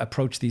to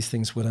approach these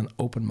things with an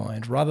open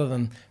mind, rather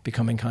than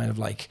becoming kind of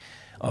like,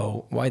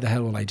 oh, why the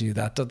hell will I do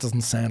that? That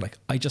doesn't sound like.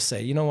 I just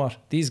say, you know what?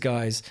 These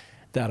guys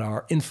that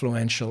are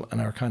influential and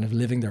are kind of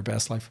living their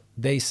best life,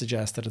 they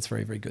suggest that it's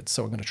very, very good.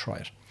 So I'm going to try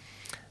it.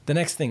 The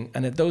next thing,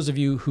 and those of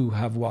you who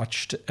have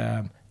watched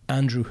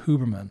Andrew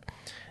Huberman,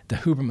 the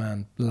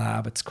Huberman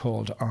Lab, it's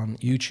called, on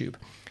YouTube,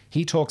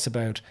 he talks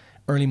about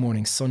early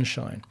morning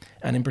sunshine,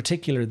 and in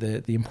particular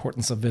the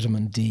importance of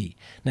vitamin D.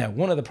 Now,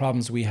 one of the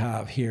problems we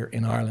have here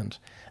in Ireland,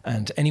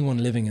 and anyone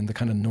living in the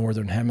kind of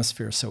northern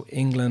hemisphere, so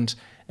England,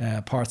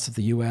 parts of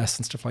the US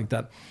and stuff like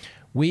that,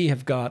 we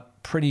have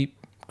got pretty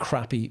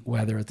crappy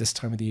weather at this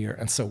time of the year.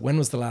 And so when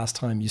was the last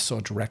time you saw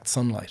direct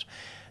sunlight?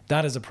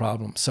 That is a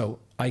problem. So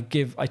I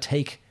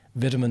take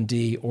vitamin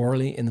D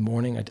orally in the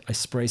morning. I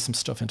spray some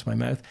stuff into my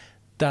mouth.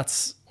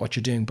 That's what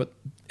you're doing. But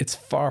it's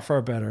far,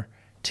 far better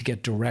to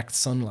get direct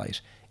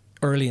sunlight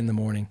early in the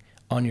morning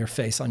on your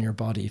face, on your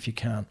body, if you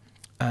can.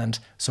 And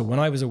so when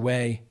I was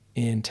away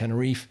in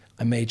Tenerife,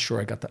 I made sure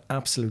I got the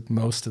absolute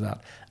most of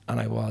that. And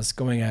I was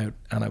going out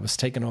and I was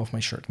taking off my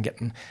shirt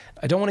and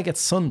I don't want to get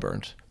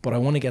sunburned, but I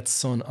want to get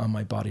sun on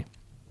my body.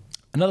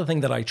 Another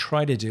thing that I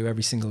try to do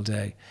every single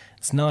day,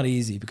 it's not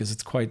easy because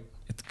it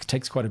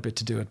takes quite a bit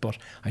to do it, but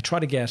I try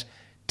to get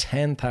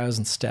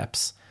 10,000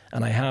 steps.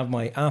 And I have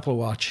my Apple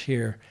Watch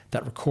here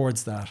that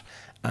records that.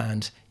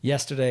 And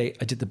yesterday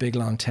I did the big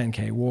long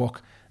 10K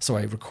walk. So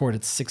I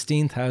recorded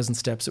 16,000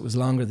 steps. It was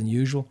longer than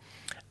usual.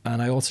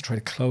 And I also try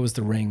to close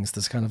the rings.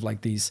 There's kind of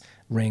like these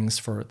rings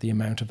for the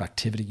amount of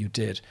activity you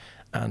did.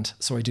 And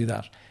so I do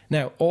that.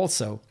 Now,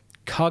 also,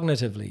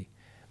 cognitively,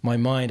 my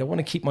mind, I want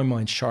to keep my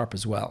mind sharp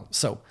as well.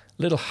 So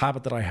a little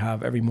habit that I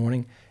have every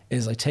morning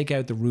is I take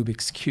out the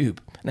Rubik's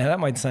Cube. Now, that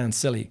might sound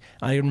silly.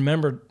 I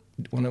remember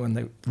when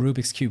the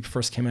Rubik's Cube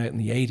first came out in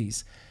the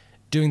 80s,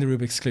 doing the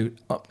Rubik's Cube,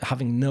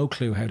 having no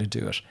clue how to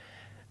do it.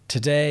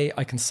 Today,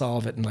 I can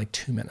solve it in like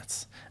 2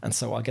 minutes. And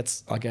so I'll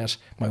get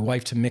my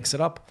wife to mix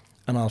it up,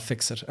 and I'll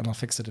fix it. And I'll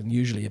fix it in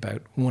usually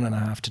about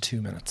 1.5 to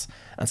 2 minutes.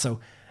 And so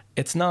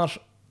it's not,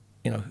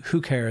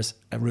 who cares,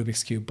 a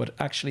Rubik's Cube, but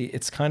actually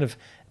it's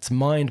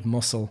mind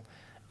muscle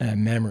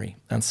memory.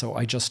 And so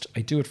I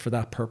do it for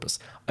that purpose.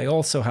 I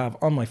also have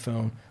on my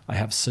phone, I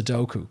have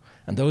Sudoku.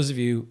 And those of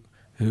you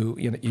who,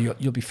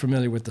 you'll be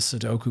familiar with the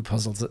Sudoku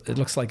puzzles. It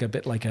looks like a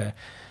bit like a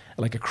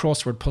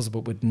crossword puzzle,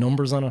 but with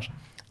numbers on it.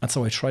 And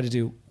so I try to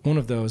do one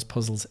of those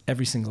puzzles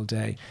every single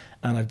day.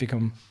 And I've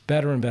become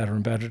better and better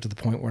and better to the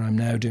point where I'm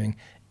now doing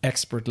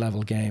expert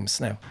level games.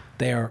 Now,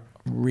 they are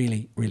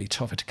really, really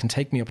tough. It can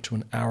take me up to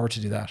an hour to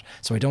do that.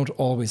 So I don't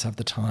always have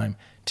the time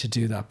to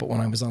do that. But when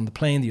I was on the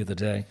plane the other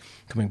day,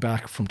 coming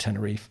back from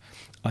Tenerife,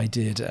 I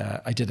did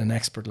an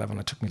expert level,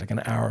 and it took me like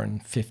an hour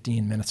and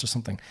 15 minutes or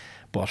something.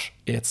 But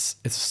it's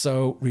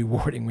so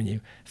rewarding when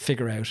you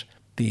figure out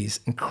these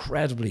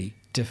incredibly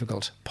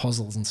difficult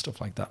puzzles and stuff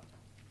like that.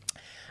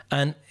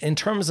 And in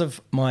terms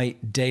of my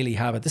daily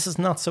habit, this is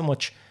not so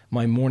much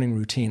my morning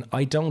routine.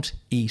 I don't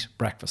eat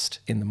breakfast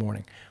in the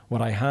morning.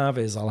 What I have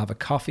is I'll have a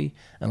coffee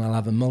and I'll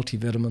have a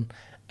multivitamin,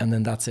 and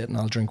then that's it, and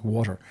I'll drink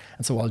water.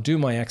 And so I'll do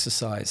my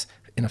exercise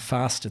in a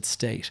fasted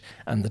state.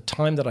 And the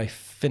time that I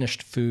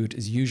finished food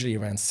is usually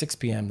around 6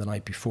 p.m. the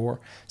night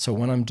before. So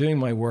when I'm doing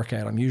my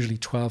workout, I'm usually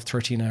 12,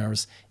 13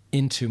 hours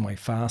into my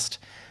fast.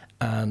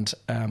 And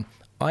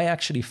I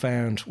actually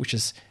found, which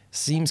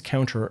seems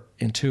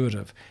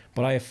counterintuitive,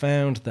 but I have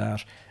found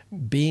that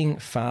being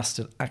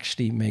fasted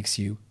actually makes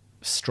you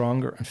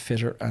stronger and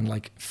fitter and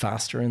like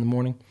faster in the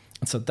morning.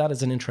 And so that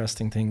is an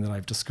interesting thing that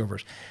I've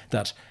discovered.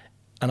 And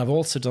I've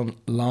also done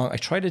I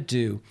try to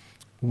do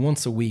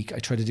once a week, I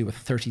try to do a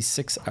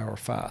 36-hour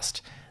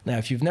fast. Now,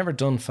 if you've never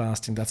done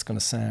fasting, that's going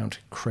to sound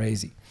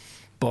crazy,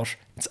 but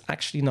it's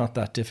actually not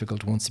that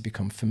difficult once you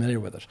become familiar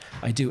with it.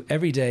 I do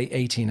every day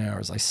 18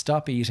 hours. I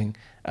stop eating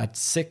at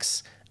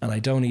 6 and I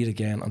don't eat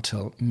again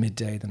until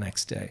midday the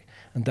next day.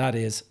 And that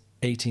is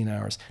 18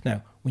 hours.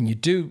 Now, when you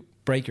do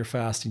break your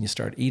fast and you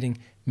start eating,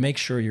 make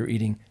sure you're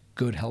eating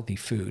good, healthy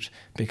food,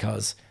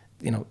 because,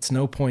 it's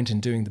no point in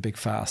doing the big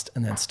fast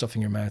and then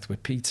stuffing your mouth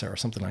with pizza or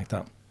something like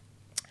that.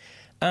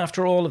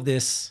 After all of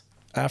this,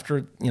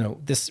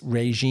 this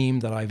regime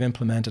that I've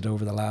implemented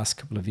over the last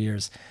couple of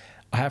years,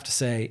 I have to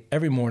say,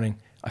 every morning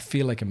I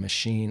feel like a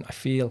machine. I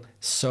feel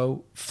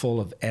so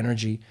full of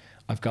energy.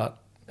 I've got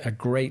a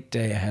great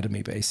day ahead of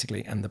me,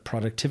 basically, and the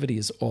productivity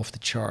is off the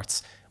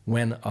charts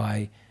when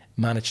I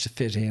manage to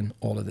fit in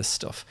all of this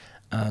stuff.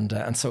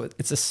 And so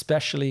it's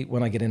especially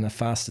when I get in a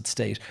fasted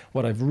state.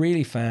 What I've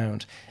really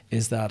found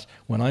is that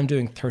when I'm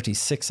doing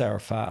 36-hour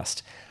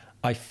fast,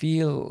 I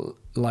feel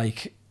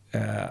like,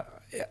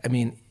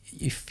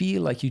 you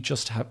feel like you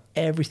just have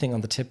everything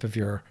on the tip of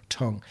your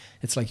tongue.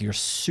 It's like you're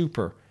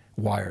super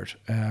wired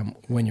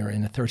when you're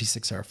in a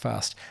 36-hour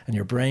fast, and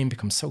your brain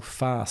becomes so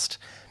fast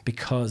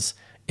because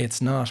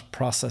it's not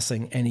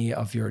processing any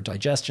of your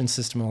digestion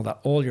system and all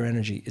that. All your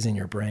energy is in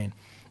your brain,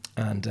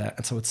 and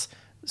so it's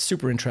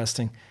super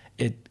interesting.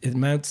 It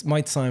might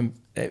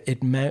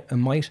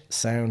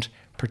sound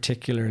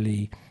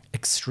particularly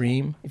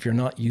extreme if you're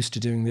not used to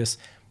doing this,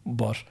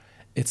 but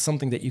it's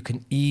something that you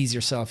can ease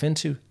yourself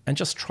into and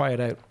just try it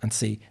out and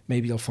see.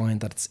 Maybe you'll find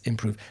that it's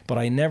improved. But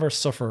I never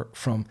suffer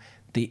from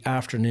the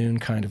afternoon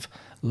kind of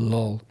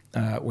lull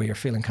where you're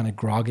feeling kind of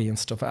groggy and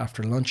stuff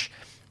after lunch.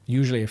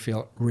 Usually I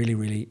feel really,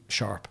 really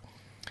sharp.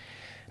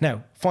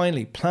 Now,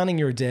 finally, planning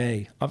your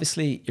day.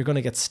 Obviously, you're going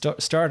to get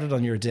started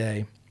on your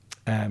day.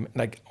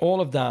 Like all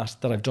of that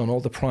I've done,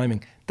 all the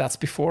priming, that's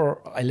before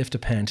I lift a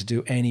pen to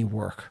do any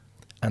work.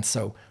 And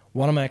so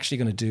what am I actually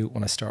going to do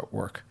when I start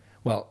work?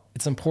 Well,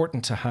 it's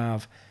important to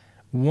have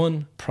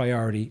one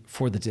priority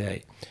for the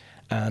day.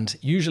 And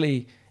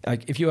usually,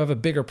 like if you have a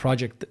bigger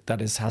project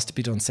that has to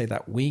be done, say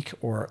that week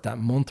or that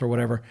month or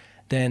whatever,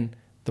 then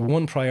the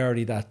one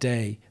priority that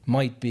day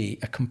might be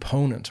a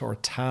component or a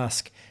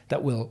task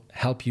that will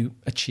help you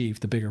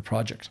achieve the bigger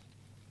project.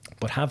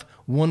 But have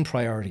one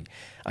priority.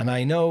 And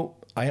I know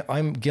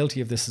I'm guilty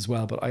of this as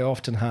well, but I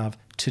often have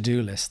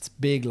to-do lists,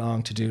 big,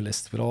 long to-do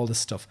lists with all this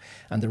stuff.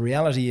 And the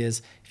reality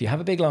is, if you have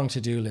a big, long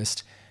to-do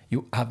list,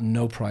 you have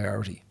no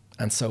priority.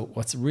 And so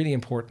what's really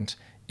important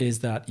is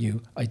that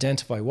you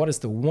identify what is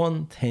the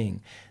one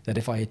thing that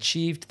if I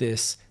achieved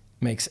this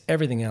makes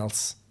everything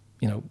else,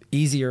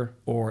 easier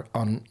or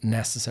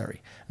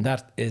unnecessary. And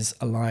that is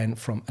a line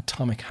from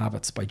Atomic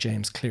Habits by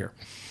James Clear.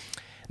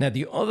 Now,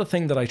 the other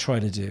thing that I try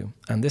to do,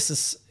 and this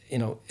is,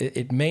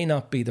 it may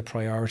not be the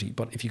priority,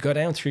 but if you go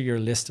down through your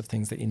list of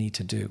things that you need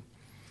to do,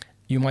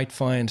 you might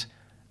find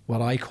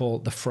what I call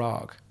the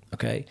frog,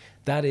 okay?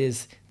 That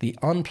is the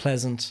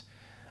unpleasant,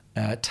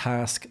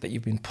 task that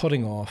you've been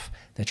putting off,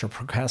 that you're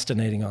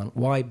procrastinating on.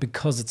 Why?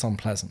 Because it's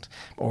unpleasant,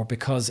 or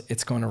because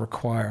it's going to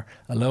require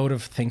a load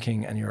of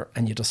thinking, and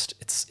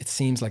it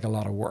seems like a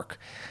lot of work.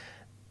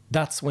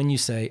 That's when you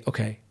say,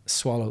 okay,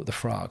 swallow the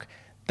frog.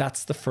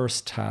 That's the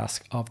first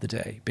task of the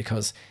day,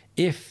 because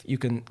if you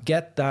can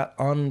get that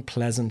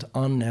unpleasant,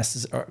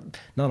 unnecessary,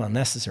 not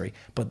unnecessary,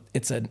 but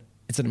it's an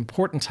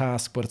important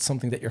task, but it's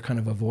something that you're kind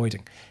of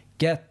avoiding.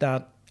 Get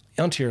that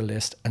onto your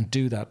list and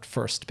do that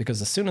first,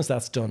 because as soon as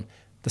that's done,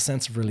 the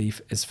sense of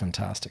relief is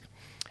fantastic.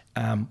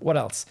 What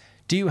else?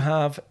 Do you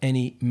have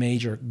any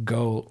major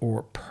goal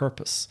or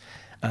purpose?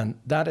 And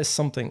that is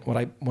something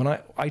when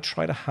I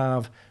try to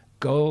have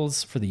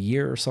goals for the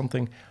year or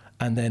something,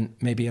 and then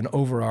maybe an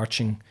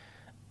overarching,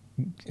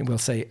 we'll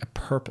say a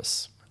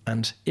purpose.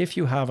 And if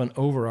you have an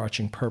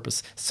overarching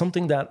purpose,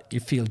 something that you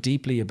feel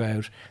deeply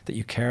about, that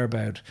you care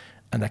about,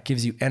 and that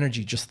gives you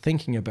energy just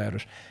thinking about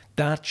it,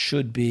 that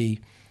should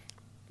be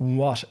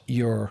what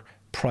your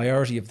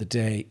priority of the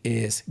day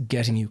is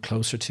getting you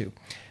closer to.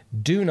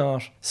 Do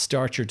not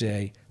start your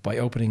day by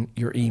opening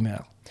your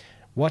email.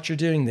 What you're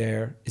doing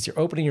there is you're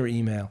opening your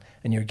email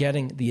and you're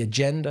getting the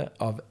agenda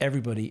of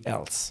everybody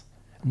else,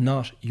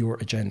 not your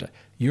agenda.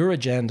 Your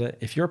agenda,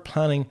 if you're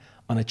planning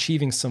on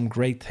achieving some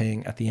great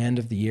thing at the end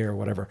of the year or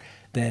whatever,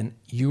 then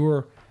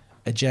your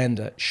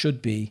agenda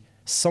should be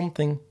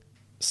something,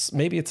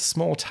 maybe it's a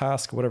small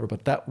task or whatever,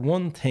 but that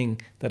one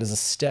thing that is a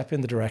step in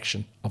the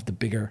direction of the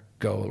bigger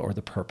goal or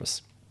the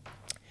purpose.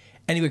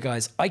 Anyway,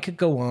 guys, I could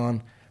go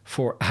on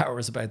for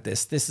hours about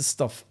this. This is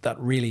stuff that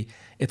really,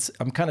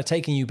 I'm kind of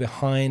taking you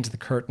behind the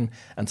curtain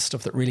and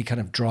stuff that really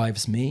kind of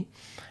drives me.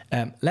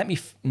 Let me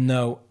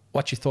know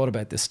what you thought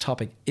about this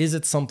topic. Is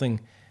it something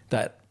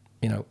that,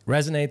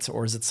 resonates,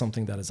 or is it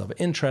something that is of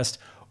interest,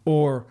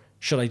 or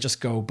should I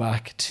just go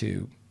back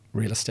to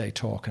real estate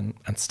talk and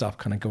stop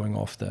kind of going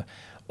off the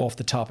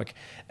topic?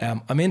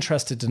 I'm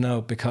interested to know,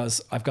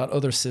 because I've got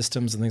other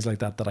systems and things like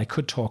that I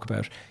could talk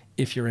about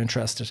if you're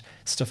interested.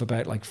 Stuff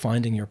about like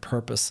finding your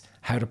purpose,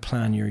 how to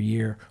plan your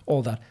year,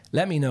 all that.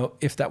 Let me know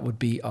if that would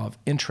be of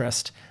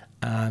interest.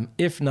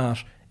 If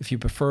not, if you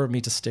prefer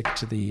me to stick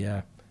to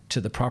the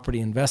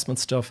property investment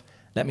stuff,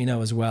 let me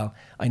know as well.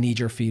 I need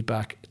your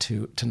feedback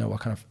to know what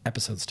kind of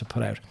episodes to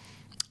put out.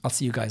 I'll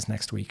see you guys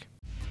next week.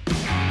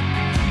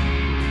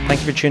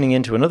 Thank you for tuning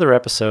in to another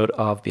episode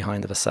of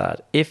Behind the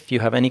Facade. If you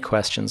have any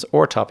questions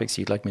or topics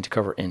you'd like me to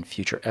cover in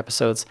future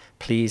episodes,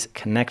 please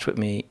connect with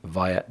me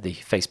via the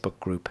Facebook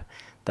group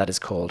that is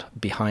called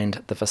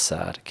Behind the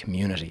Facade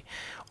Community.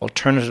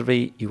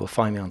 Alternatively, you will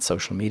find me on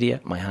social media.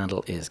 My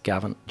handle is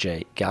Gavin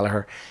J.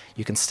 Gallagher.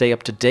 You can stay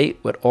up to date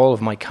with all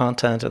of my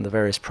content and the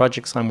various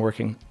projects I'm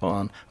working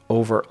on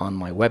over on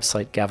my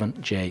website,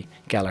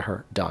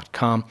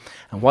 gavinjgallagher.com.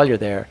 And while you're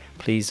there,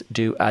 please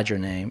do add your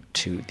name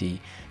to the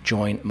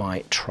Join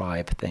My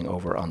Tribe thing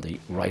over on the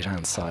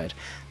right-hand side.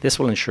 This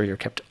will ensure you're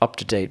kept up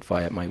to date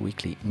via my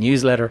weekly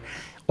newsletter.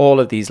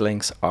 All of these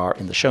links are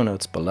in the show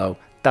notes below.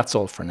 That's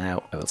all for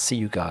now. I will see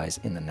you guys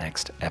in the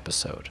next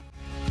episode.